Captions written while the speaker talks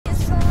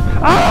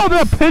Oh,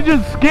 that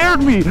pigeon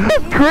scared me.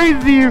 That's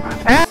crazy, you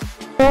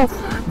asshole.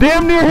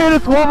 Damn near hit a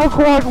 12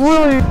 o'clock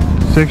Willie.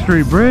 6th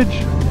Street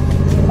Bridge.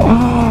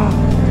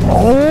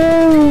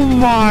 Oh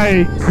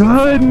my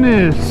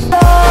goodness.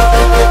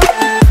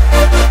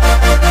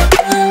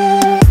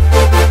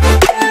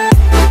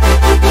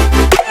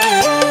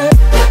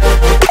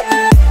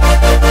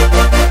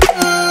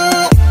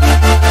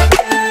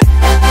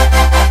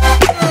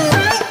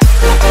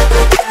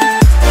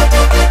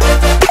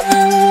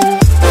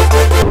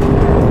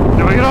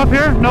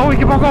 Here? No, we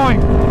keep on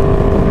going.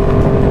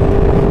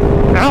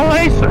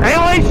 LA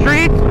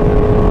streets,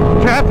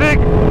 traffic,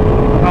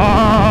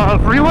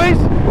 freeways,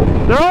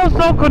 they're all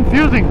so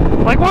confusing.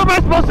 Like, where am I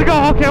supposed to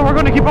go? Okay, we're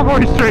going to keep on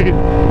going straight.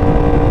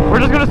 We're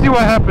just going to see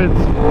what happens.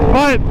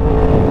 But,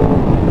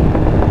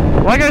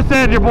 like I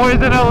said, your boy's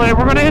in LA.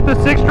 We're going to hit the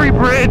 6th Street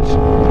Bridge.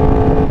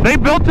 They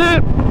built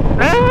it,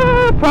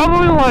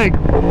 probably like,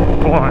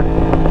 what,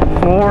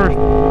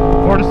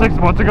 4 to 6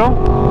 months ago.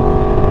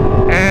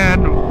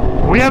 And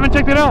we haven't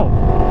checked it out.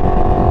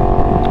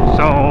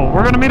 So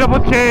we're gonna meet up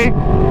with Kay.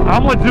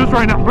 I'm with Zeus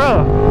right now.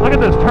 Bruh, look at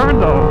this turn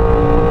though.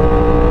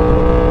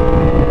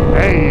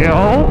 Hey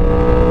yo.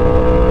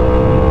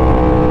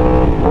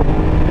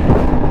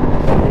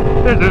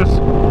 There's Zeus.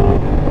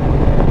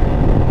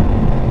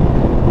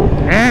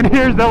 And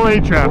here's LA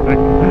traffic.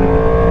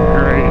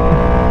 Great.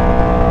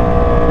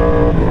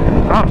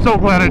 I'm so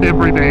glad I didn't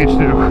bring the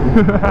H2.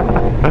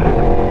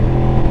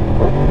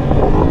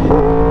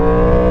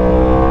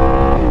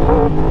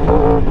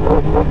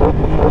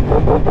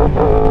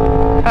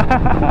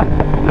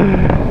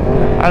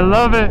 I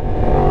love it.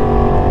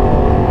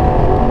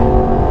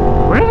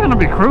 We're just gonna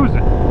be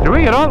cruising. Do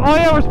we get off? Oh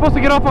yeah, we're supposed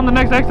to get off on the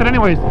next exit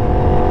anyways.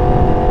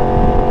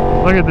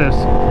 Look at this.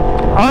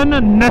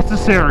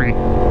 Unnecessary.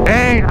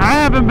 Hey, I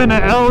haven't been to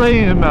LA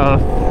in a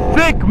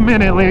thick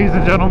minute, ladies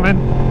and gentlemen.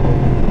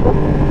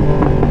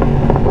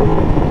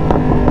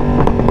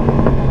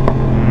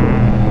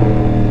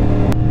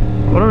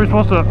 What are we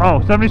supposed to?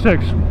 Oh,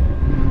 76.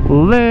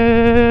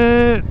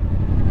 Lit.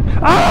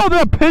 Oh,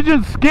 that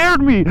pigeon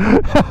scared me.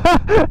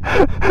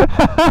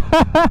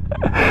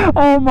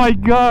 Oh my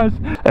gosh.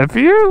 If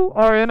you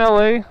are in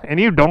LA and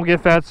you don't get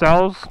Fat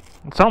Sal's,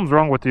 something's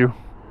wrong with you.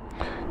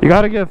 You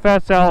gotta get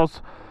Fat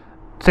Sal's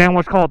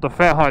sandwich called the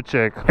Fat Hot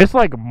Chick. It's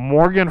like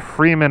Morgan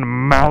Freeman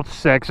mouth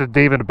sex with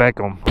David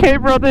Beckham. Okay,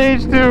 bro, the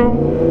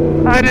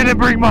H2. I didn't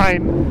bring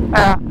mine.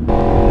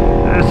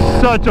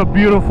 It's such a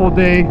beautiful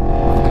day.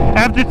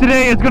 After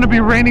today, it's gonna be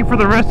raining for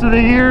the rest of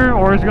the year,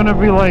 or it's gonna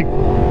be like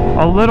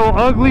a little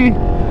ugly,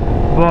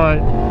 but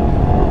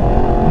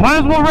might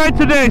as well ride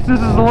today since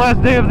this is the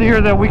last day of the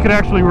year that we could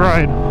actually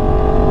ride.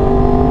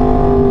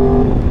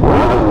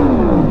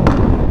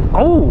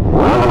 Oh!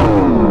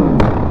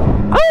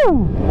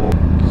 Oh!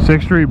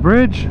 6th Street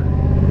Bridge.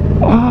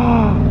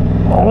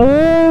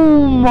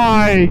 Oh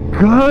my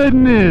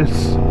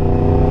goodness!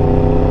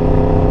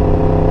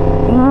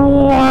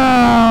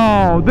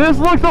 Wow! This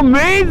looks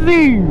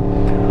amazing!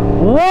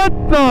 What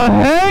the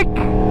heck?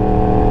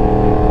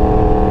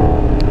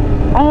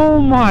 Oh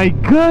my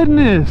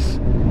goodness!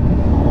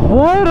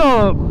 What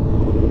a...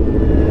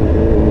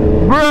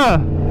 Bruh!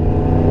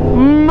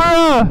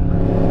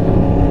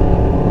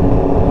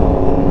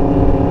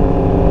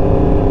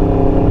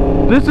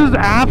 This is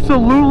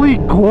absolutely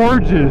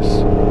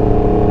gorgeous.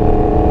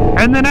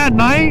 And then at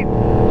night,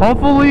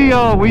 hopefully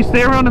we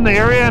stay around in the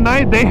area at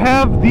night, they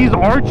have these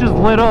arches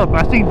lit up.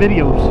 I've seen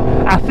videos.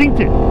 I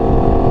synced it.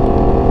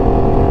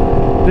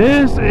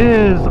 This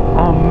is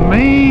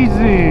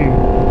amazing.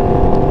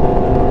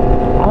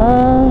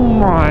 Oh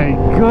my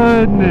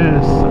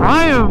goodness.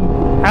 I am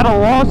at a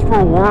loss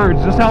for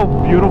words just how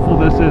beautiful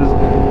this is.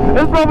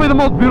 It's probably the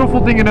most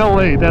beautiful thing in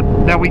LA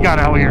that we got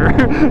out here.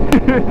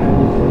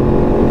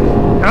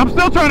 And I'm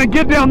still trying to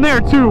get down there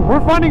too.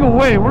 We're finding a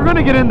way. We're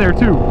gonna get in there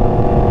too.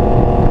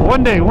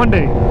 One day, one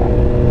day.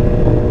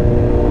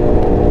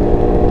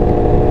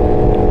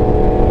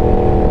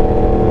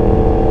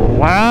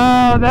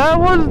 Wow, that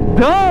was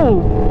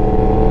dope.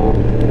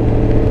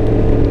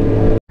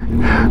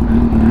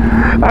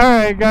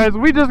 Alright guys,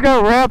 we just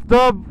got wrapped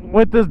up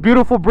with this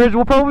beautiful bridge.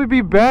 We'll probably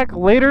be back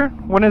later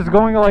when it's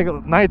going like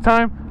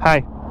nighttime.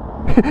 Hi.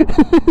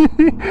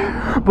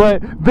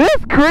 But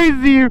this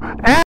crazy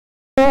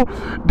asshole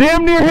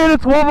damn near hit a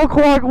 12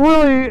 o'clock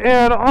Willie,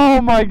 and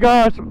oh my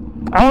gosh,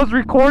 I was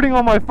recording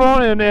on my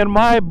phone and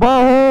my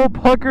butthole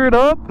puckered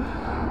up.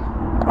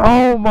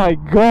 Oh my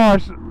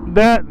gosh,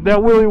 that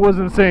Willie was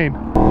insane.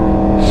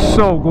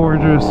 So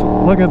gorgeous.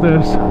 Look at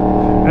this.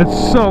 It's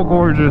so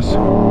gorgeous.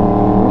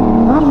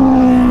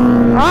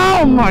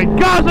 Oh my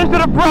gosh, I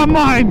should have brought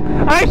mine.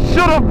 I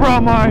should have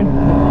brought mine.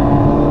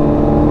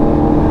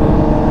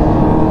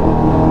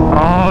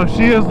 Oh,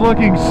 she is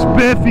looking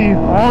spiffy.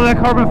 All that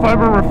carbon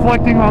fiber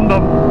reflecting on the...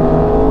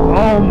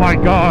 Oh my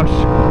gosh.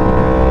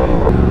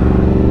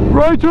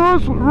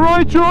 Righteous,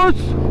 righteous.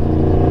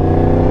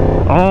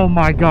 Oh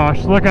my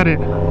gosh, look at it.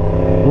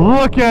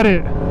 Look at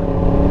it.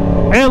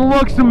 It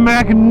looks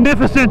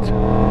magnificent.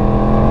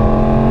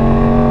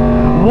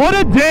 What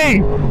a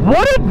day.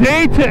 What a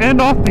day to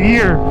end off the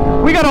year.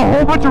 We got a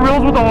whole bunch of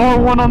reels with the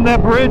R1 on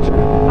that bridge.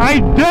 I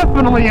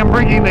definitely am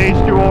bringing the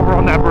H2 over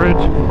on that bridge.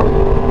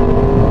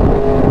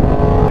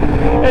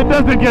 It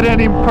doesn't get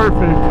any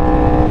perfect.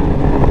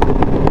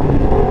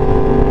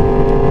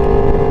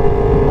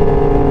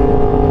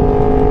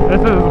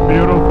 This is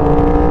beautiful.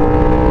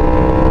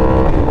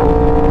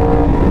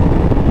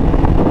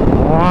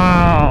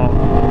 Wow.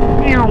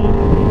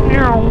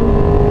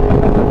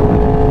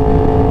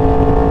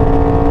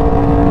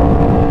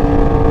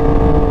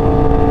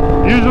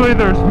 Usually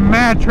there's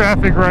mad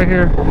traffic right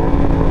here.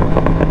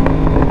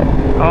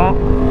 Oh,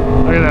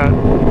 look at that.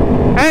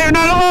 Hey, you're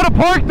not allowed to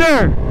park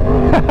there!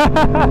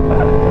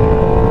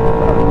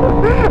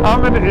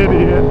 I'm an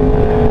idiot.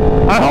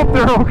 I hope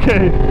they're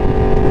okay.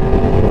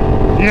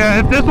 Yeah,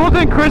 if this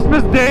wasn't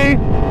Christmas Day,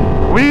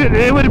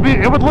 it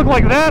would look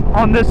like that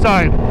on this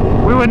side.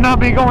 We would not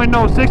be going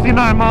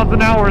 69 miles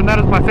an hour, and that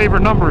is my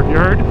favorite number, you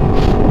heard?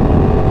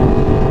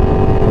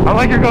 I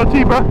like your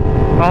goatee, bro.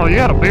 Oh, you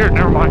got a beard,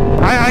 never mind.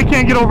 I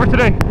can't get over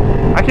today.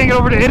 I can't get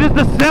over today. It is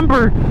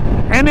December,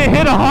 and it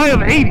hit a high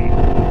of 80.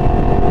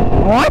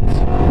 What?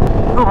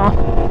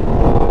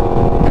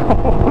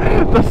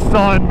 The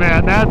sun,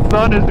 man. That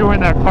sun is doing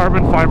that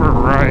carbon fiber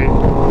right.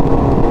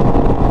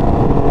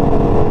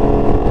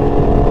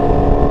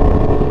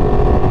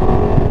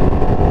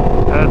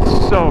 That's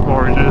so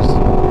gorgeous.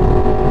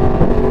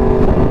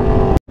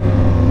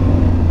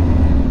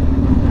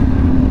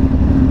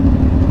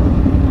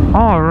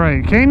 All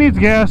right, Kay needs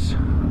gas.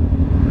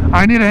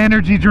 I need an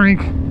energy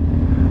drink.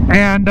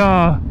 And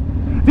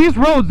these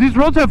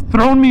roads have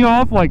thrown me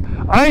off. Like,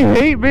 I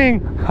hate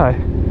being... Hi.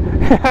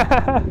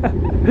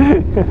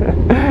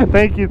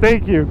 Thank you.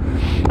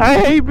 I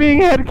hate being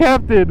head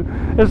captain,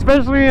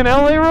 especially in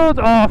LA roads.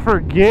 Oh,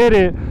 forget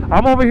it.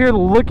 I'm over here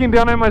looking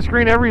down at my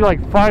screen every like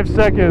 5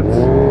 seconds.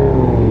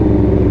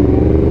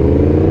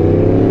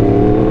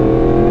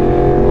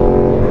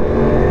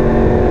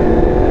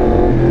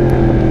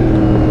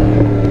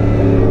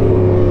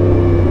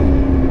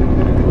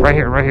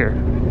 Right here.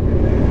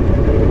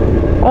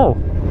 Oh,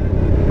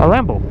 a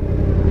Lambo.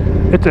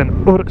 It's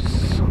an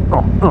Urus.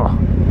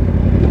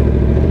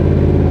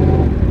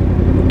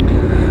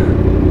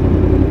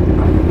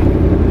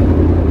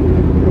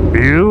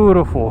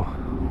 Beautiful.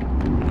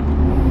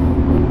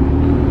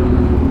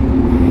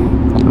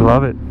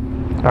 Love it.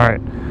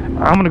 Alright,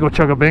 I'm gonna go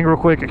chug a bang real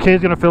quick.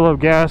 Kay's gonna fill up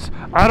gas.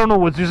 I don't know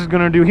what Zeus is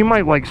gonna do. He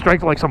might like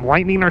strike like some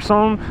lightning or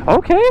something.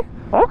 Okay.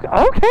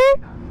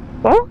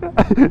 Alright,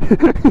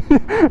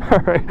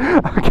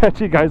 I'll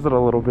catch you guys in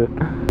a little bit.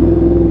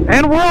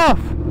 And we're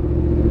off!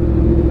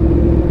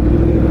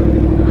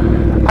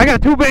 I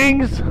got 2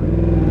 bangs.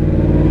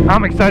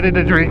 I'm excited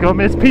to drink them.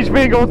 It's Peach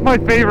Mango, it's my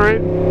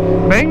favorite.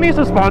 Bang needs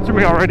to sponsor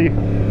me already.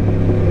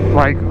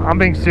 Like, I'm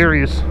being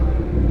serious.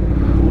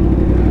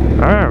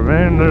 Alright,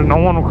 man, there's no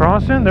one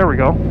crossing. There we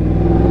go.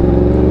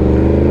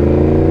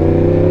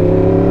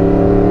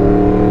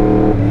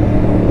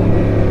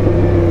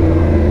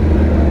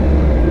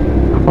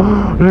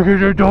 Look at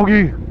your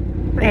doggy.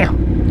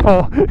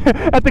 Oh,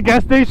 at the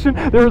gas station,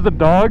 there was a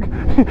dog.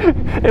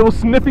 It was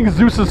sniffing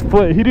Zeus's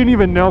foot. He didn't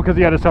even know because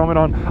he had his helmet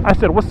on. I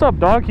said, "What's up,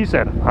 dog?" He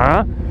said,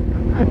 "Huh?"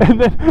 And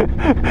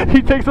then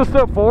he takes a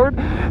step forward,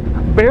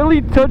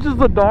 barely touches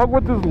the dog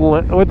with his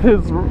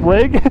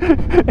leg.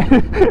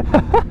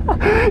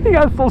 He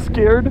got so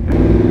scared.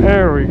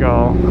 There we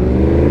go.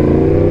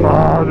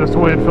 Oh, this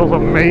wind feels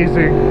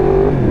amazing.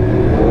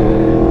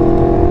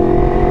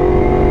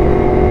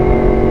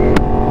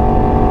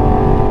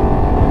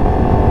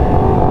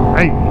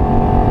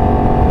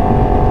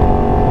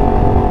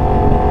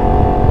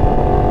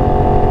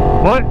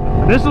 But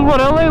this is what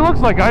LA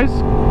looks like, guys.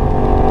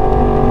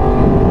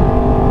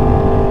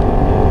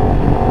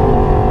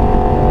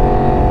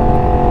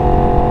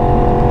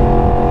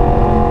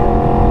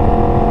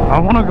 I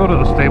want to go to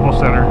the Staples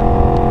Center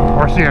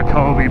or see a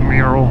Kobe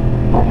mural.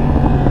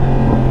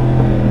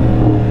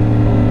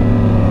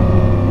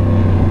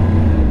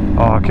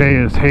 Oh, Kay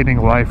is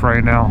hating life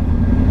right now.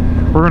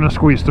 We're gonna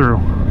squeeze through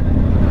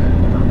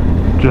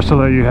just so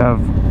that you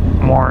have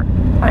more.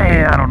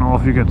 I don't know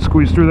if you can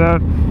squeeze through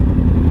that.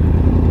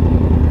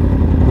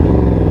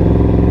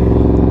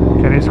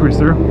 Can he squeeze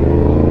through?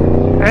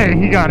 Hey,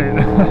 he got it.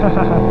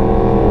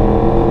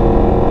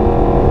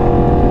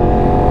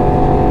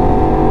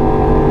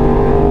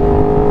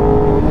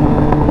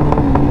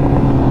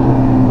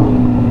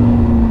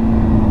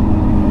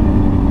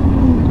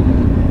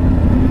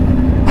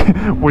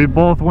 We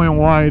both went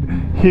wide.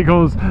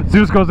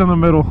 Zeus goes in the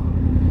middle.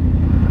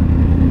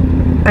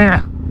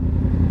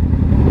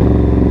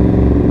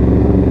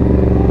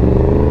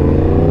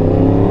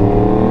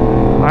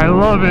 I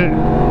love it.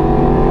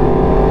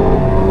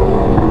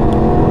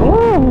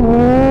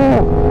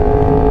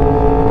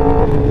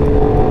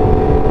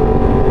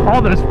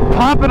 All this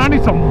popping, I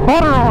need some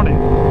butter on it.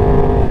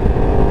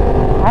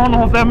 I don't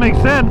know if that makes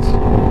sense,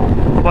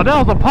 but that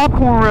was a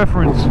popcorn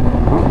reference.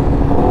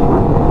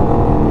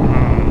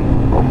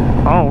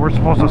 Oh, we're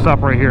supposed to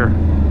stop right here.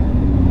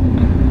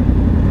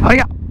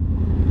 Hiya!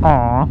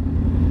 Aw.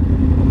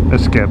 It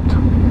skipped.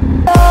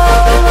 Bye.